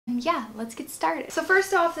yeah, let's get started. So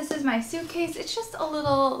first off, this is my suitcase. It's just a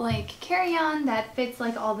little like carry-on that fits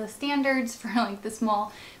like all the standards for like the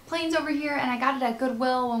small planes over here, and I got it at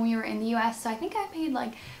Goodwill when we were in the US, so I think I paid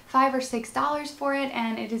like $5 or $6 for it,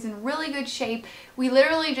 and it is in really good shape. We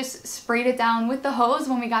literally just sprayed it down with the hose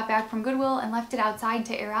when we got back from Goodwill and left it outside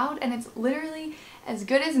to air out, and it's literally as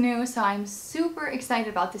good as new. So I'm super excited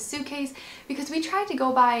about this suitcase because we tried to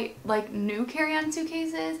go buy like new carry-on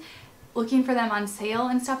suitcases, looking for them on sale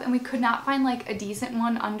and stuff, and we could not find like a decent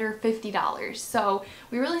one under $50. So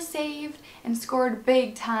we really saved and scored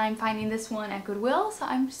big time finding this one at Goodwill, so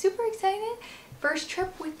I'm super excited. First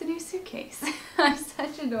trip with the new suitcase. I'm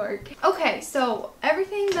such a dork. Okay, so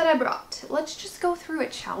everything that I brought, let's just go through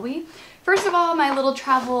it, shall we? First of all, my little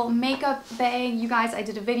travel makeup bag. You guys, I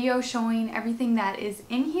did a video showing everything that is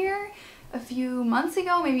in here a few months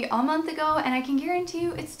ago, maybe a month ago, and I can guarantee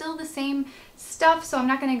you it's still the same stuff, so I'm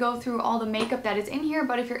not going to go through all the makeup that is in here,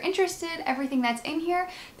 but if you're interested, everything that's in here,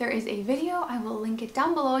 there is a video. I will link it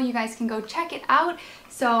down below. You guys can go check it out.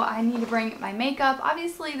 So I need to bring my makeup.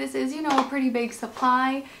 Obviously, this is, you know, a pretty big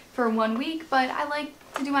supply for 1 week, but I like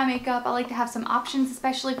to do my makeup. I like to have some options,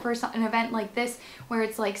 especially for an event like this where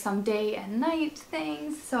it's like some day and night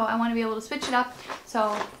things, so I want to be able to switch it up.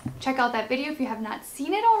 So check out that video if you have not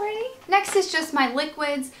seen it already. Next is just my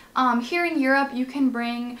liquids. Here in Europe, you can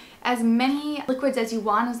bring as many liquids as you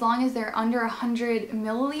want as long as they're under 100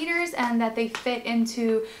 milliliters and that they fit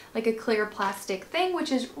into like a clear plastic thing,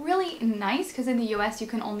 which is really nice because in the US you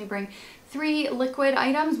can only bring 3 liquid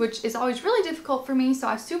items, which is always really difficult for me. So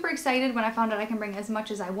I was super excited when I found out I can bring as much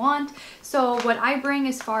as I want. So what I bring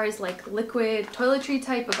as far as like liquid toiletry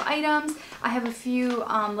type of items, I have a few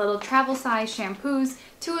little travel size shampoos,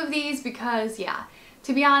 2 of these because yeah,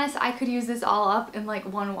 to be honest, I could use this all up in like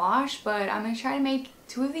 1 wash, but I'm gonna try to make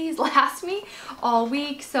 2 of these last me all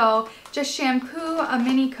week. So just shampoo, a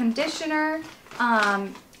mini conditioner,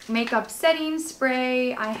 makeup setting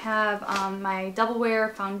spray. I have my Double Wear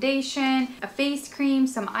foundation, a face cream,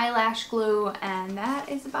 some eyelash glue, and that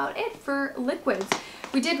is about it for liquids.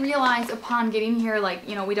 We did realize upon getting here, like,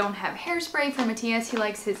 you know, we don't have hairspray for Matthias. He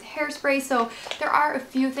likes his hairspray, so there are a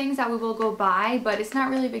few things that we will go buy, but it's not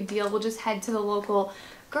really a big deal. We'll just head to the local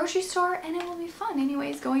grocery store and it will be fun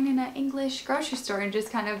anyways, going in an English grocery store and just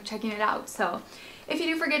kind of checking it out. So if you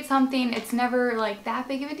do forget something, it's never like that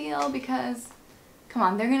big of a deal because come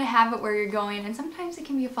on, they're gonna have it where you're going, and sometimes it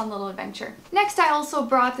can be a fun little adventure. Next, I also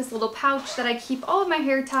brought this little pouch that I keep all of my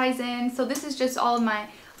hair ties in. So this is just all of my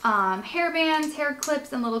hair bands, hair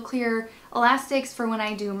clips, and little clear elastics for when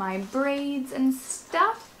I do my braids and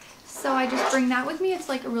stuff. So I just bring that with me. It's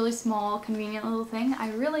like a really small, convenient little thing. I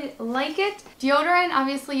really like it. Deodorant,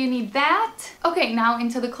 obviously you need that. Okay, now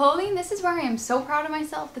into the clothing. This is where I am so proud of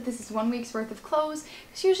myself that this is 1 week's worth of clothes.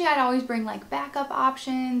 Because usually I'd always bring like backup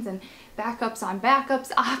options and backups on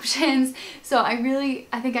backups options. So I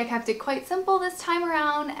think I kept it quite simple this time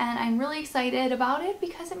around, and I'm really excited about it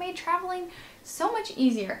because it made traveling so much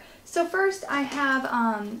easier. So first I have,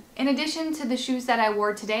 in addition to the shoes that I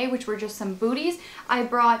wore today, which were just some booties, I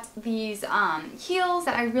brought these heels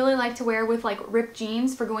that I really like to wear with like ripped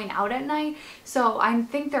jeans for going out at night. So I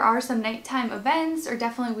think there are some nighttime events, or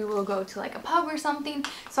definitely we will go to like a pub or something.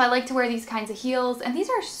 So I like to wear these kinds of heels, and these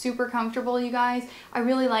are super comfortable, you guys. I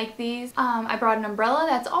really like these. I brought an umbrella.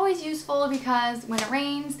 That's always useful because when it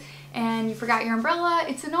rains and you forgot your umbrella,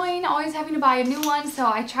 it's annoying always having to buy a new one, so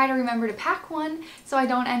I try to remember to pack one so I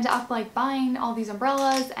don't end up like buying all these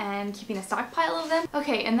umbrellas and keeping a stockpile of them.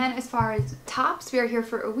 Okay, and then as far as tops, we are here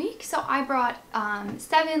for a week, so I brought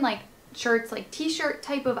 7 like shirts, like t-shirt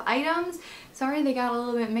type of items. Sorry, they got a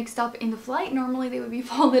little bit mixed up in the flight. Normally they would be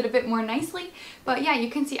folded a bit more nicely, but yeah, you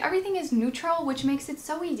can see everything is neutral, which makes it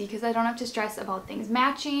so easy because I don't have to stress about things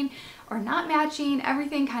matching or not matching.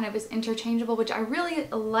 Everything kind of is interchangeable, which I really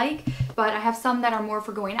like, but I have some that are more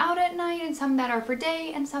for going out at night and some that are for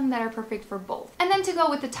day and some that are perfect for both. And then to go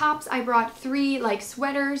with the tops, I brought 3 like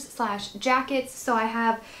sweaters slash jackets. So I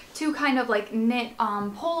have 2 kind of like knit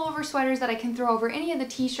pullover sweaters that I can throw over any of the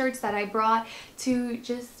t-shirts that I brought to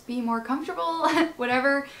just be more comfortable,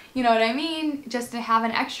 whatever, you know what I mean, just to have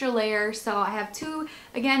an extra layer. So I have 2,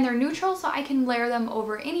 again, they're neutral, so I can layer them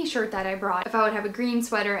over any shirt that I brought. If I would have a green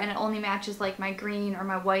sweater and it only matches like my green or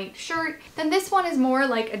my white shirt, then this one is more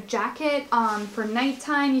like a jacket for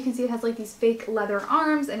nighttime. You can see it has like these fake leather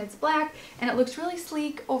arms and it's black, and it looks really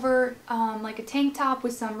sleek over like a tank top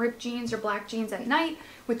with some ripped jeans or black jeans at night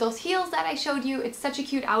with those heels that I showed you. It's such a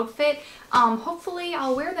cute outfit. Hopefully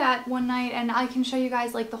I'll wear that one night and I can show you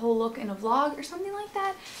guys like the whole look in a vlog or something like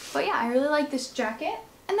that. But yeah, I really like this jacket.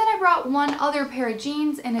 And then I brought one other pair of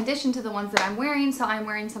jeans in addition to the ones that I'm wearing. So I'm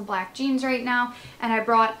wearing some black jeans right now, and I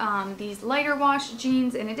brought these lighter wash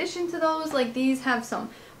jeans in addition to those. Like, these have some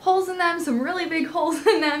holes in them, some really big holes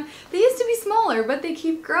in them. They used to be smaller, but they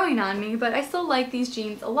keep growing on me. But I still like these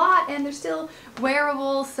jeans a lot, and they're still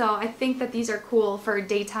wearable, so I think that these are cool for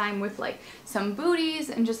daytime with like some booties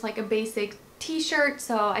and just like a basic t-shirt.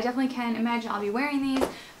 So I definitely can imagine I'll be wearing these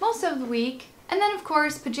most of the week. And then of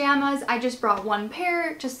course pajamas, I just brought one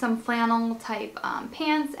pair, just some flannel type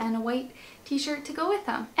pants and a white t-shirt to go with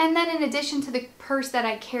them. And then in addition to the purse that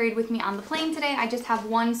I carried with me on the plane today, I just have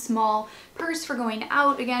one small purse for going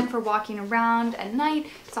out, again for walking around at night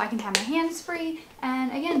so I can have my hands free.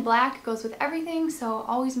 And again, black goes with everything, so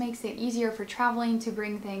always makes it easier for traveling to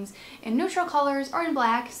bring things in neutral colors or in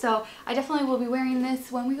black. So I definitely will be wearing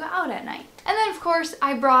this when we go out at night. And then of course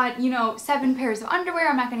I brought, 7 pairs of underwear.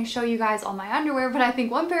 I'm not going to show you guys all my underwear, but I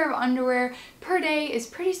think 1 pair of underwear per day is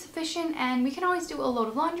pretty sufficient, and we can always do a load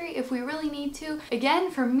of laundry if we really need to.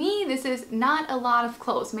 Again, for me, this is not a lot of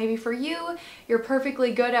clothes. Maybe for you, you're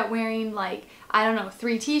perfectly good at wearing like, I don't know,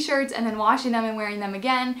 3 t-shirts and then washing them and wearing them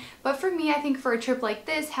again. But for me, I think for a trip like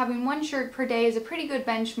this, having 1 shirt per day is a pretty good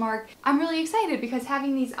benchmark. I'm really excited because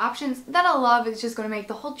having these options that I love is just going to make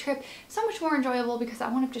the whole trip so much more enjoyable, because I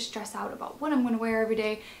won't have to stress out about what I'm going to wear every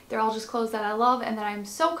day. They're all just clothes that I love and that I'm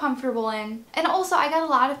so comfortable in. And also, I got a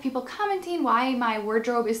lot of people commenting why my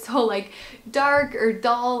wardrobe is so like dark or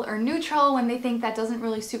dull or neutral when they think that doesn't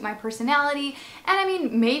really suit my personality. And I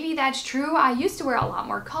mean, maybe that's true. I used to wear a lot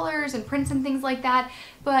more colors and prints and things like that,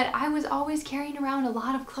 but I was always carrying around a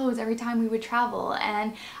lot of clothes every time we would travel,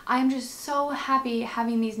 and I'm just so happy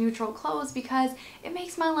having these neutral clothes because it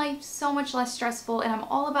makes my life so much less stressful, and I'm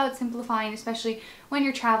all about simplifying, especially when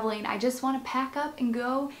you're traveling. I just want to pack up and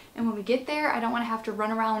go, and when we get there, I don't want to have to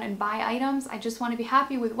run around and buy items. I just want to be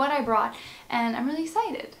happy with what I brought, and I'm really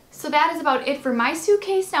excited. So that is about it for my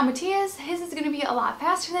suitcase. Now Matthias, his is going to be a lot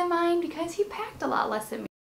faster than mine because he packed a lot less than me.